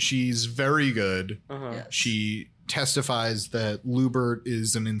 She's very good. Uh-huh. Yeah. She testifies that Lubert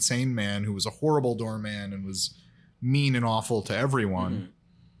is an insane man who was a horrible doorman and was mean and awful to everyone.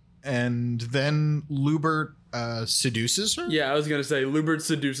 And then Lubert seduces her. Yeah, I was gonna say, Lubert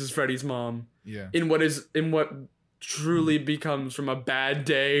seduces Freddy's mom Yeah. in what truly becomes from a bad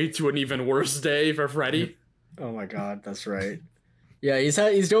day to an even worse day for Freddy. Oh my god, that's right. Yeah,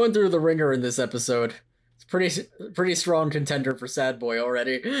 he's going through the ringer in this episode. It's pretty strong contender for Sad Boy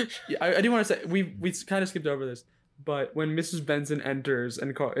already. Yeah, I do want to say we kind of skipped over this, But when Mrs. Benson enters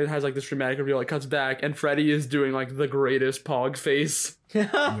and it has like this dramatic reveal, it cuts back and Freddy is doing like the greatest pog face.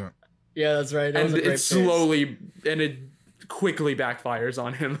 Yeah, that's right. That was And a great it face. slowly and it quickly backfires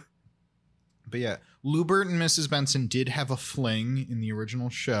on him. But yeah, Lubert and Mrs. Benson did have a fling in the original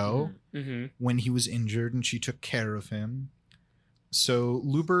show Mm-hmm. when he was injured and she took care of him. So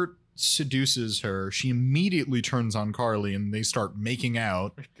Lubert seduces her. She immediately turns on Carly and they start making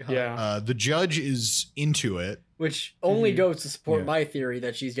out. God. Yeah. The judge is into it. Which only Mhm. goes to support Yeah. my theory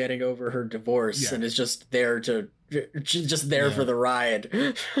that she's getting over her divorce Yeah. and is just there to she's just there Yeah. for the ride.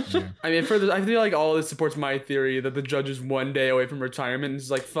 Yeah. I mean, I feel like all of this supports my theory that the judge is one day away from retirement and is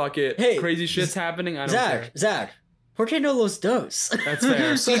like, fuck it. Hey, crazy shit's happening. I don't care. Zach, ¿por qué no los dos? That's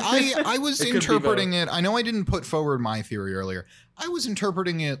fair. See, I was It could be interpreting it. I know I didn't put forward my theory earlier. I was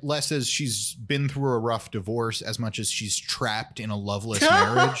interpreting it less as she's been through a rough divorce as much as she's trapped in a loveless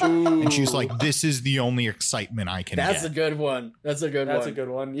marriage. And she's like, this is the only excitement I can That's a get. good one. That's a good That's one. a good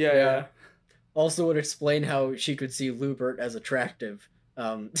one. Yeah, Yeah. yeah. Also would explain how she could see Lubert as attractive.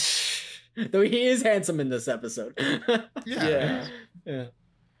 Though he is handsome in this episode. Yeah. Yeah.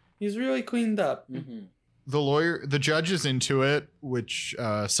 He's really cleaned up. Mhm. The judge is into it, which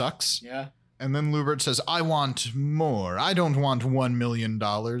sucks. Yeah. And then Lubert says, I want more. I don't want $1 million.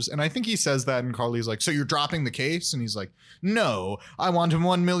 And I think he says that, and Carly's like, so you're dropping the case? And he's like, no, I want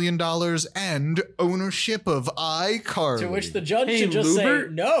 $1 million and ownership of iCarly. To which the judge Hey, should just Lubert?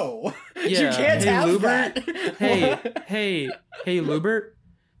 say, no. You Yeah. can't Hey, have Lubert? that. Hey, Lubert,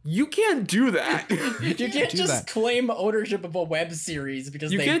 you can't do that. You can't do just that. claim ownership of a web series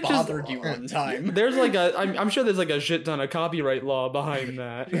because You they can't just- bothered you one time. There's like I'm sure there's like a shit ton of copyright law behind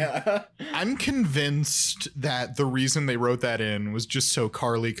that. Yeah. I'm convinced that the reason they wrote that in was just so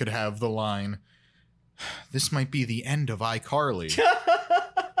Carly could have the line, this might be the end of iCarly.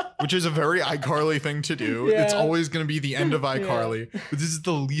 Which is a very iCarly thing to do. Yeah. It's always going to be the end of iCarly. But this is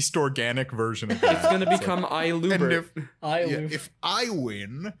the least organic version of that. It's gonna So- become I And Lubert. if I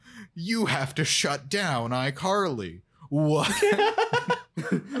win, you have to shut down iCarly. What?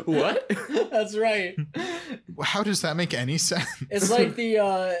 What? That's right. How does that make any sense? It's like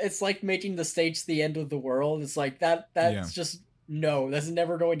it's like making the states the end of the world. It's like that's Yeah. just no, that's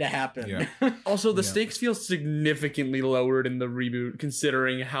never going to happen. Yeah. Also, the Yeah. stakes feel significantly lowered in the reboot,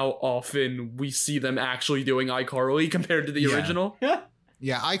 considering how often we see them actually doing iCarly compared to the Yeah. original.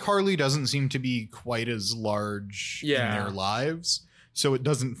 Yeah, iCarly doesn't seem to be quite as large Yeah. in their lives. So it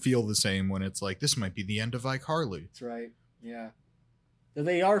doesn't feel the same when it's like, this might be the end of iCarly. That's right. Yeah.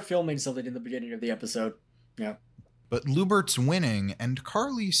 They are filming something in the beginning of the episode. Yeah. But Lubert's winning, and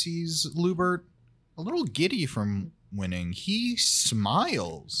Carly sees Lubert a little giddy from winning. He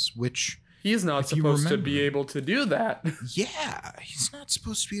smiles, which, He's not If you supposed to be remember. able to do that. yeah, he's not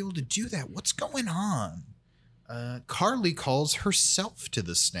supposed to be able to do that. What's going on? Carly calls herself to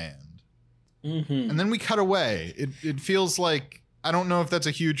the stand. Mm-hmm. And then we cut away. It feels like, I don't know if that's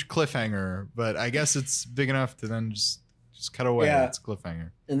a huge cliffhanger, but I guess it's big enough to then just cut away. Yeah. It's a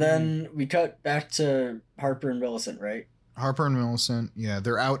cliffhanger. And then we cut back to Harper and Millicent, right? Harper and Millicent, yeah,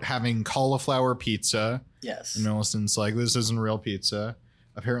 they're out having cauliflower pizza. Yes. And Millicent's like, this isn't real pizza.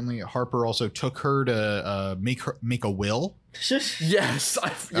 Apparently, Harper also took her to make a will. Yes.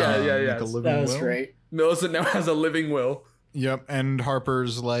 Make a living That was will. great. Millicent now has a living will. Yep. And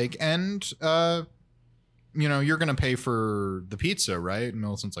Harper's like, and you're gonna pay for the pizza, right? And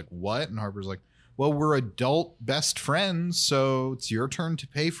Millicent's like, what? And Harper's like, well, we're adult best friends, so it's your turn to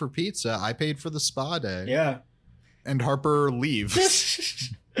pay for pizza. I paid for the spa day. Yeah. And Harper leaves.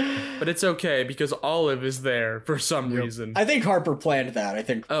 But it's okay because Olive is there for some Yep. reason. I think Harper planned that. I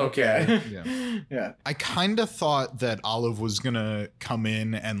think. Okay. Yeah. Yeah. I kind of thought that Olive was gonna come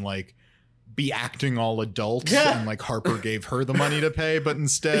in and like be acting all adult, Yeah. and like Harper gave her the money to pay, but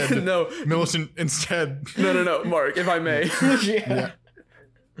instead, no, Millicent instead. no, Mark, if I may. Yeah.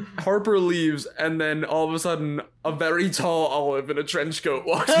 Harper leaves, and then all of a sudden, a very tall Olive in a trench coat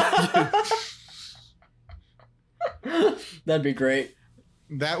walks back in. That'd be great.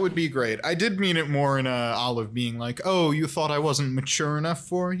 That would be great. I did mean it more in Olive being like, "Oh, you thought I wasn't mature enough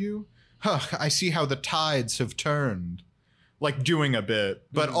for you? Huh, I see how the tides have turned." Like doing a bit,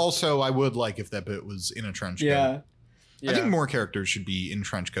 but also I would like if that bit was in a trench coat. Yeah. I think more characters should be in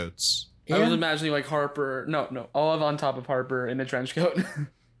trench coats. I was Yeah. imagining like Harper, no, Olive on top of Harper in a trench coat.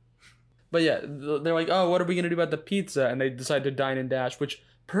 But yeah, they're like, oh, what are we gonna do about the pizza? And they decide to dine and dash, which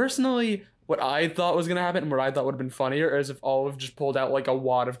personally, what I thought was gonna happen and what I thought would have been funnier is if Olive just pulled out like a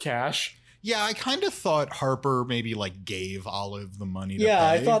wad of cash. Yeah, I kind of thought Harper maybe like gave Olive the money to Yeah,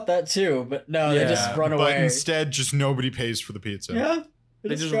 I pay, thought that too, but no, they just Yeah, run but away. instead just nobody pays for the pizza. Yeah.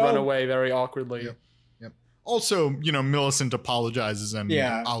 They just run away very awkwardly. Yep. Also, Millicent apologizes and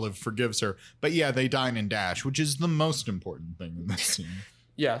Yeah. Olive forgives her. But yeah, they dine and dash, which is the most important thing in this scene.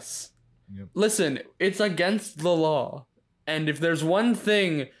 Yes. Yep. Listen, it's against the law. And if there's one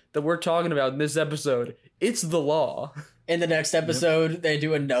thing that we're talking about in this episode, it's the law. In the next episode, they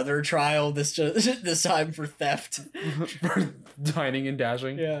do another trial. This time for theft. For dining and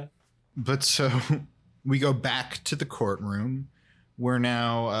dashing. Yeah. But so we go back to the courtroom where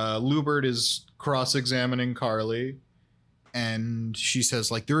now Lubert is cross-examining Carly. And she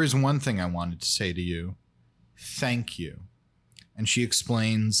says, like, there is one thing I wanted to say to you. Thank you. And she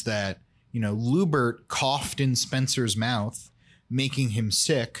explains that, Lubert coughed in Spencer's mouth, making him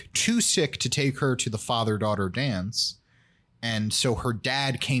sick, too sick to take her to the father-daughter dance. And so her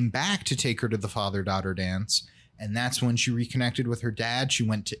dad came back to take her to the father-daughter dance. And that's when she reconnected with her dad. She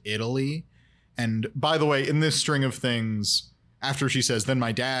went to Italy. And by the way, in this string of things, after she says, then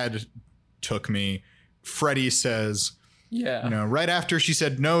my dad took me, Freddie says, Yeah. right after she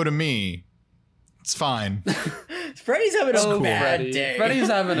said no to me, it's fine. Freddy's having a Oh, bad Freddy. day. Freddy's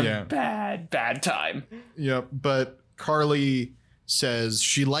having a Yeah. bad time. Yep. But Carly says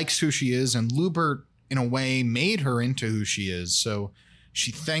she likes who she is, and Lubert, in a way, made her into who she is. So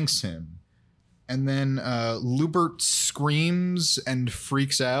she thanks him. And then Lubert screams and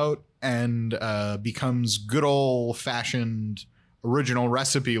freaks out and becomes good old-fashioned original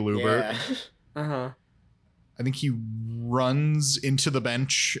recipe Lubert. Yeah. Uh-huh. I think he runs into the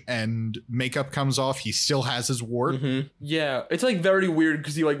bench and makeup comes off. He still has his wart. Mhm. Yeah, it's like very weird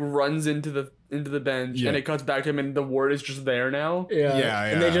because he like runs into the bench Yeah. and it cuts back to him and the ward is just there now. Yeah. Yeah,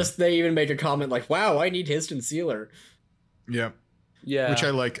 And yeah. they even make a comment like, wow, I need his concealer. Yep. Yeah, Which I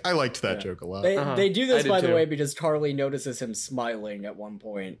like. I liked that Yeah. joke a lot. They do I this, did by the too. way, because Carly notices him smiling at one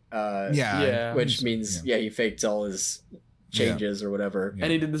point. Yeah. Which means, he faked all his changes or whatever. Yeah.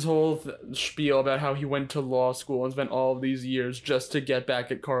 and he did this whole spiel about how he went to law school and spent all of these years just to get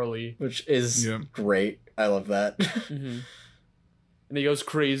back at Carly. Which is Yeah. great. I love that. Mm-hmm. And he goes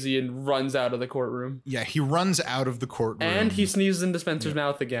crazy and runs out of the courtroom. Yeah, he runs out of the courtroom. And he sneezes into Spencer's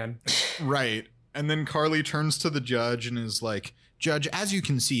mouth again. Right. And then Carly turns to the judge and is like, Judge, as you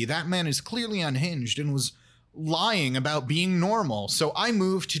can see, that man is clearly unhinged and was lying about being normal. So I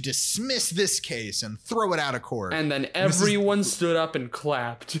move to dismiss this case and throw it out of court. And then this is- everyone stood up and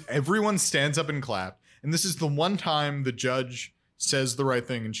clapped. Everyone stands up and clapped. And this is the one time the judge says the right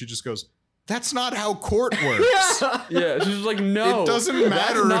thing and she just goes, that's not how court works. Yeah, she's just like, no. It doesn't that's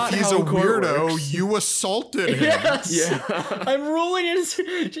matter not if he's how a court weirdo. works." You assaulted him. Yes. Yeah. I'm ruling his.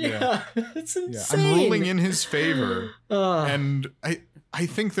 Yeah. It's Yeah, insane. I'm ruling in his favor. Uh, And I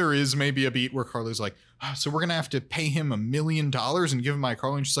think there is maybe a beat where Carly's like, so we're going to have to pay him $1 million and give him my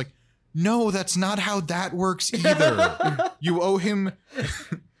car. And she's like, no, that's not how that works either. You owe him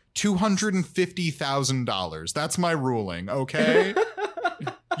 $250,000. That's my ruling. Okay.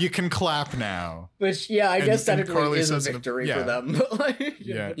 You can clap now. Which, I And- guess and technically Carly is a says in a- victory yeah. for them. But like,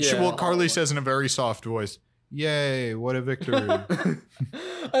 Yeah. Yeah. Well, Carly says in a very soft voice, yay, what a victory.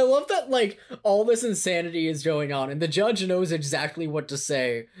 I love that, like, all this insanity is going on, and the judge knows exactly what to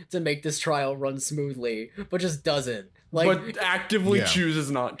say to make this trial run smoothly, but just doesn't. Like, but actively Yeah. chooses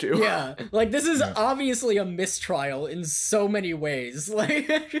not to. yeah, like, this is Yeah. obviously a mistrial in so many ways. Like,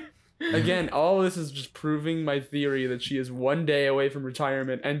 Again, all this is just proving my theory that she is one day away from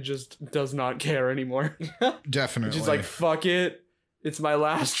retirement and just does not care anymore. Definitely. She's like, fuck it. It's my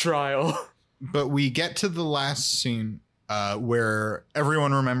last trial. But we get to the last scene where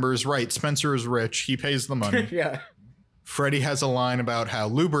everyone remembers, right, Spencer is rich. He pays the money. yeah. Freddie has a line about how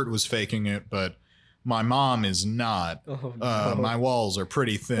Lubert was faking it, but my mom is not. Oh, no. My walls are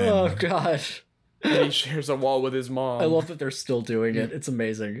pretty thin. Oh, gosh. And he shares a wall with his mom. I love that they're still doing it. It's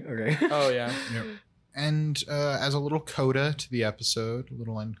amazing. Okay. Oh, yeah. Yep. And as a little coda to the episode, a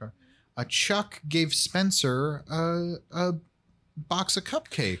little end card, Chuck gave Spencer a box of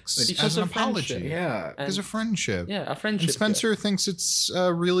cupcakes Because as an of apology. friendship. Yeah. Because of friendship. Yeah, a And friendship. Spencer thinks it's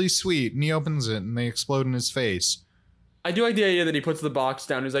really sweet, and he opens it, and they explode in his face. I do like the idea that he puts the box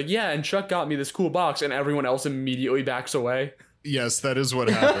down. He's like, yeah, and Chuck got me this cool box, and everyone else immediately backs away. Yes, that is what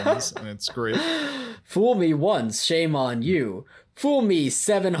happens, and it's great. Fool me once, shame on you. Fool me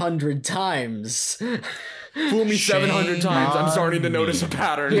 700 times. Fool me 700 Shame times. I'm starting to on notice a me.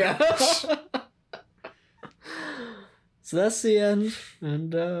 pattern. Yeah. So that's the end.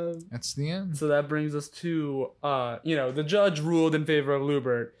 And That's the end. So that brings us to, the judge ruled in favor of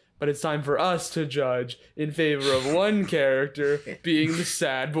Lubert, but it's time for us to judge in favor of one character being the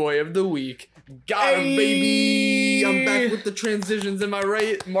sad boy of the week. Got him, baby! I'm back with the transitions. Am I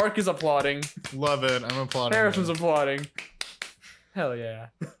right? Mark is applauding. Love it. I'm applauding. Harrison's it. applauding. Hell yeah.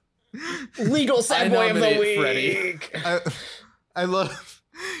 Legal sad boy of the nominate week. Freddie. I love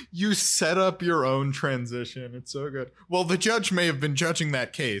you set up your own transition. It's so good. Well, the judge may have been judging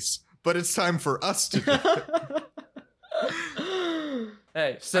that case, but it's time for us to do it.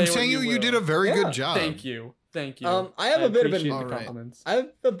 Hey, say I'm what saying you will. did a very Yeah. good job. Thank you. I have a bit of an- appreciate the Alright. compliments. I have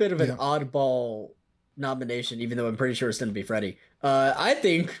a bit of an Yeah. oddball nomination, even though I'm pretty sure it's going to be Freddy. I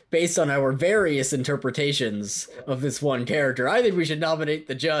think, based on our various interpretations of this one character, I think we should nominate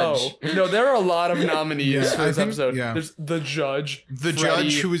the judge. Oh no, there are a lot of nominees Yeah, for I this think- episode. yeah. There's the judge, The Freddie,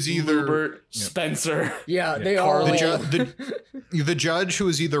 judge who was either Lubert, Yeah. Spencer. Yeah, they Carly. all. the judge who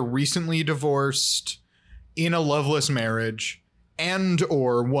was either recently divorced, in a loveless marriage, and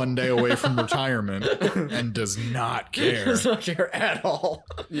or one day away from retirement, and does not care. Does not care at all.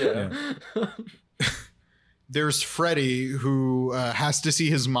 Yeah. There's Freddie, who has to see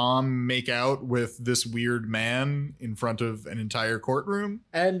his mom make out with this weird man in front of an entire courtroom.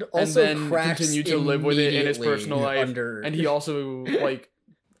 And And also then cracks continue to live with it in his immediately personal life. Under... And he also like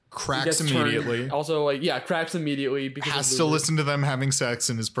Cracks gets turned- immediately. Also like yeah, cracks immediately because Has of to Lubert. listen to them having sex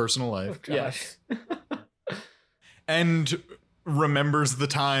in his personal life. Yes. And remembers the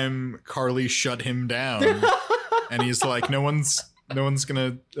time Carly shut him down. And he's like, no one's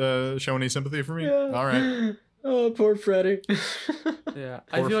gonna show any sympathy for me. Yeah. All right. Oh, poor Freddy. Yeah,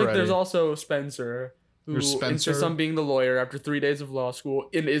 I Poor feel like there's Freddie. also Spencer, who There's Spencer. insists on being the lawyer after 3 days of law school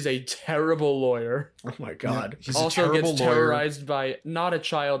and is a terrible lawyer. Oh my god. He's a Also terrible gets lawyer, terrorized by not a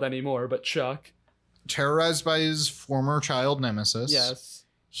child anymore, but Chuck. terrorized by his former child nemesis. Yes.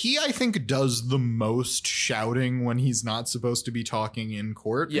 He, I think, does the most shouting when he's not supposed to be talking in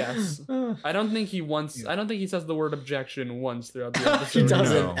court. Yes. Uh, I don't think he says the word objection once throughout the episode. he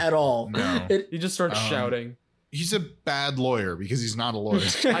doesn't No. at all. No. He just starts Um, shouting. He's a bad lawyer because he's not a lawyer.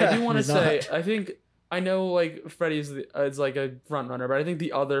 I do want to He's say, not. I know like Freddy's is like a front runner, but I think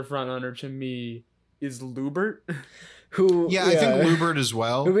the other front runner to me is Lubert. who Yeah, I think Lubert as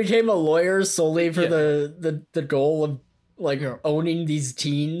well. who became a lawyer solely for Yeah. the goal of like Yeah. owning these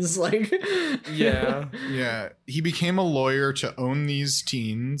teens. Like Yeah. Yeah, he became a lawyer to own these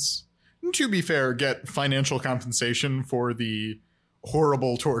teens. And to be fair, get financial compensation for the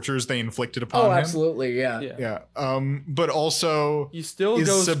horrible tortures they inflicted upon Oh, him. absolutely, yeah. Yeah. Yeah. But also, He still Is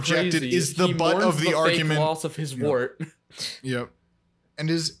goes subjected- crazy. is the He butt mourns of the fake argument- loss of his Yeah. wart. yep. And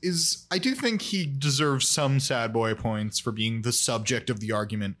is I do think he deserves some sad boy points for being the subject of the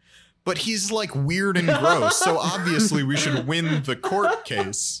argument. But he's like weird and gross, so obviously we should win the court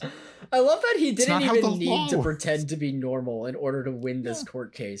case. I love that he didn't not how even the need law to works. pretend to be normal in order to win this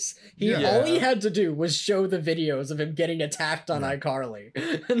court case. Yeah. All he had to do was show the videos of him getting attacked on iCarly.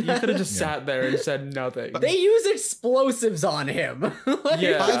 You could have just sat there and said nothing. They use explosives on him. Like-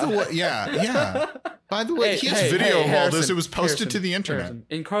 Yeah. By the way, yeah. By the way, he has video of all this. Harrison, It was posted Harrison, to the internet. Harrison.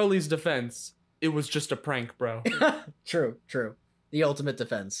 In Carly's defense, it was just a prank, bro. True. The ultimate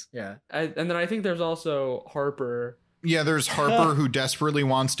defense. Yeah. And then I think there's also Harper. Yeah, there's Harper who desperately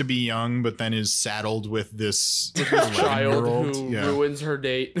wants to be young, but then is saddled with this Child 11-year-old. who Yeah. ruins her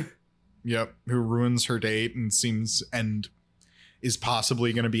date. Yep, who ruins her date and is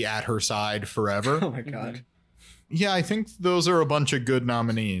possibly going to be at her side forever. Oh my god. Yeah, I think those are a bunch of good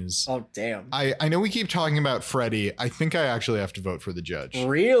nominees. Oh damn. I know we keep talking about Freddie. I think I actually have to vote for the judge.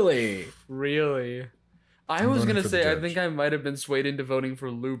 Really? Really? I I'm was voting gonna for the say I judge. think I might have been swayed into voting for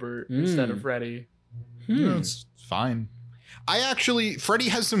Lubert instead Hmm. of Freddie. No, it's fine. Freddie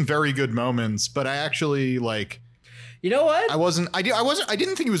has some very good moments, but I actually like. You know what? I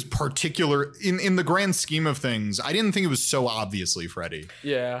didn't think it was particular in the grand scheme of things. I didn't think it was so obviously Freddie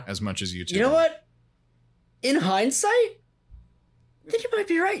Yeah. as much as you two. You know what? In hindsight, I think you might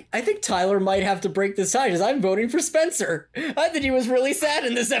be right. I think Tyler might have to break this tie because I'm voting for Spencer. I think he was really sad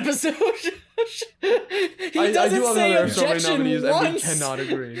in this episode. He I doesn't do love say how there are so many objection nominees and we once. cannot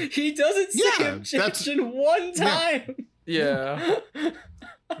agree. He doesn't say Yeah, that's- objection one yeah. time. Yeah.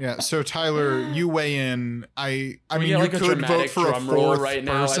 Yeah. So Tyler, you weigh in. I We mean, get, you like a could vote dramatic for a drum roll fourth right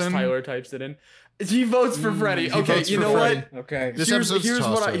now as person. Tyler types it in. He votes for Freddie. He Okay, votes you for know Freddie. what? Okay. This episode's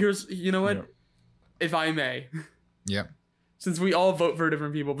toss-up. You know what? Yeah. If I may, Yeah. since we all vote for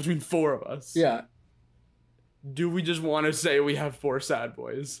different people between four of us, Yeah. do we just want to say we have four sad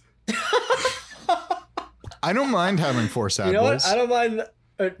boys? I don't mind having four sad You know boys. what? I don't mind.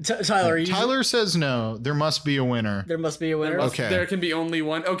 Tyler, you, Tyler says no. There must be a winner. there must be a winner. Okay. There can be only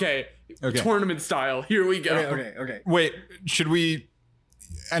one. Okay. Okay. Tournament style. Here we go. Okay. Wait, should we?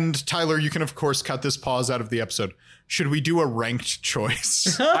 And Tyler, you can of course cut this pause out of the episode. Should we do a ranked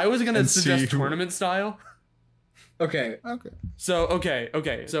choice? I was gonna And suggest see who- tournament style. Okay. Okay. So okay.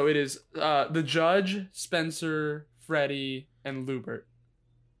 So it is the judge, Spencer, Freddie, and Lubert.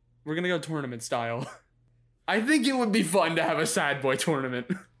 We're gonna go tournament style. I think it would be fun to have a sad boy tournament.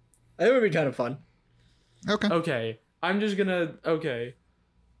 It would be kind of fun. Okay. Okay, I'm just gonna. Okay.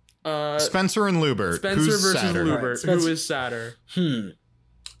 Spencer and Lubert. Spencer Who's versus sadder? Lubert. Alright, Spencer- Who is sadder?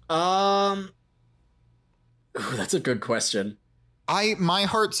 Ooh, that's a good question. My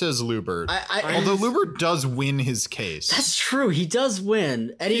heart says Lubert. I Although Lubert does win his case. that's true. He does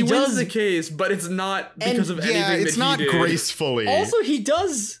win, and He does. wins the case, but it's not because of anything yeah, it's that not he did. gracefully. Also, he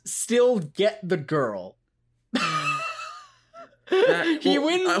does still get the girl. He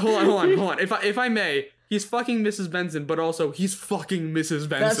wins. Hold on. If I may, he's fucking Mrs. Benson, but also he's fucking Mrs.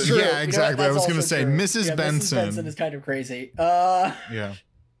 Benson. That's true. Yeah, You know what? exactly. I That's was gonna also say, true. Mrs. Yeah, Benson. Mrs. Benson is kind of crazy. Yeah.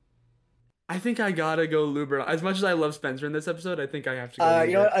 I think I gotta go Lubert. As much as I love Spencer in this episode, I think I have to go Lubert.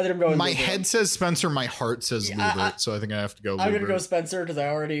 You know what? I think I'm going. My Lubert. head says Spencer, my heart says Yeah, Lubert, so I think I have to go Lubert. I'm gonna go Spencer because I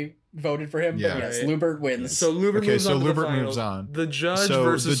already voted for him. Yeah. But yes, Right. Lubert wins. So Lubert Okay, moves so on to Lubert the finals. moves on. The judge So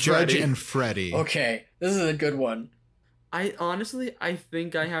versus the judge Freddie. and Freddie. Okay, this is a good one. I honestly, I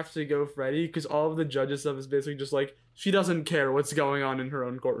think I have to go Freddie because all of the judges stuff is basically just like she doesn't care what's going on in her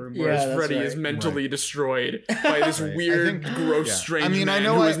own courtroom, Yeah, whereas that's Freddie right. is mentally destroyed by this Right. weird, I think- gross, Yeah. strange I mean, man I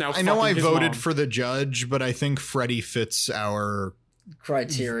know who is now I know I fucking his voted mom. for the judge, but I think Freddie fits our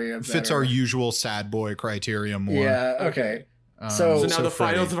Criteria our better. usual sad boy criteria more. Yeah. Okay. Um, So- So now the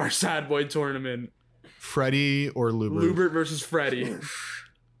Freddie. finals of our sad boy tournament: Freddie or Lubert. Lubert versus Freddie.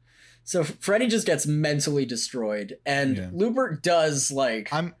 So Freddie just gets mentally destroyed, and Yeah. Lubert does like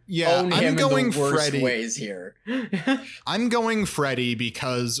I'm own him going in the worst Freddie. ways here. I'm going Freddie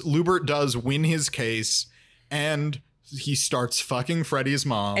because Lubert does win his case and he starts fucking Freddie's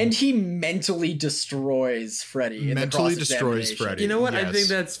mom. And he mentally destroys Freddie. In Mentally the destroys cross-examination. Freddie. You know what? I Yes. think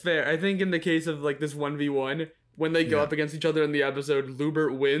that's fair. I think in the case of like this 1v1, when they go Yeah. up against each other in the episode,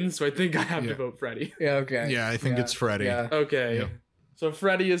 Lubert wins. So I think I have Yeah. to vote Freddie. Yeah. Okay. Yeah, I think it's Freddie. Yeah. Okay. Yeah. So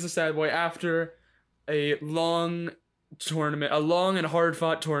Freddie is the sad boy after a long tournament, a long and hard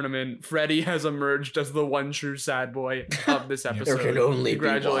fought tournament. Freddie has emerged as the one true sad boy of this episode. There can only be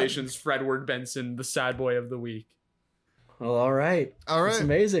Congratulations, Fredward Benson, the sad boy of the week. Well, all right. All It's right.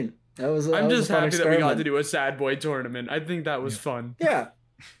 amazing. That was. I'm was just a fun happy that we got experiment. to do a sad boy tournament. I think that was fun. Yeah.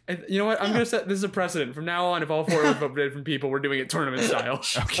 And you know what? I'm gonna set this is a precedent. From now on, if all four of us vote for different people, we're doing it tournament style.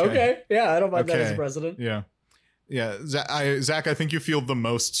 Okay. Yeah, I don't mind that as a Okay. precedent. Yeah. Yeah. Zach, I think you feel the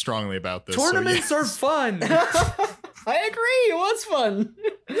most strongly about this. Tournaments so are fun. I agree. It was fun.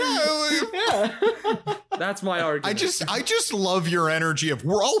 Yeah. That's my argument. I just love your energy of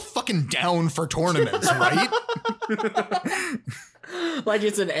we're all fucking down for tournaments, right? Like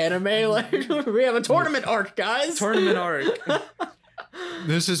it's an anime. Like we have a tournament arc, guys. tournament arc.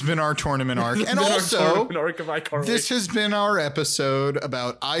 This has been our tournament arc. This has And been our also, tournament arc of iCarly. this has been our episode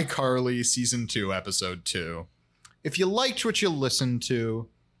about iCarly Season 2, Episode 2. If you liked what you listened to,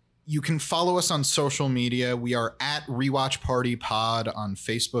 you can follow us on social media. We are at Rewatch Party Pod on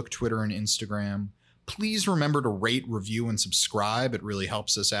Facebook, Twitter, and Instagram. Please remember to rate, review, and subscribe. It really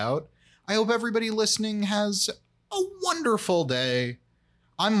helps us out. I hope everybody listening has a wonderful day.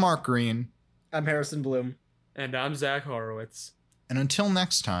 I'm Mark Green. I'm Harrison Bloom. And I'm Zach Horowitz. And until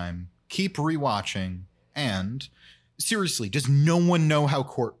next time, keep rewatching. And seriously, does no one know how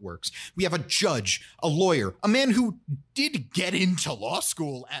court works? We have a judge, a lawyer, a man who did get into law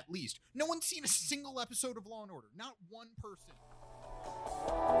school at least. No one's seen a single episode of Law and Order. Not one person.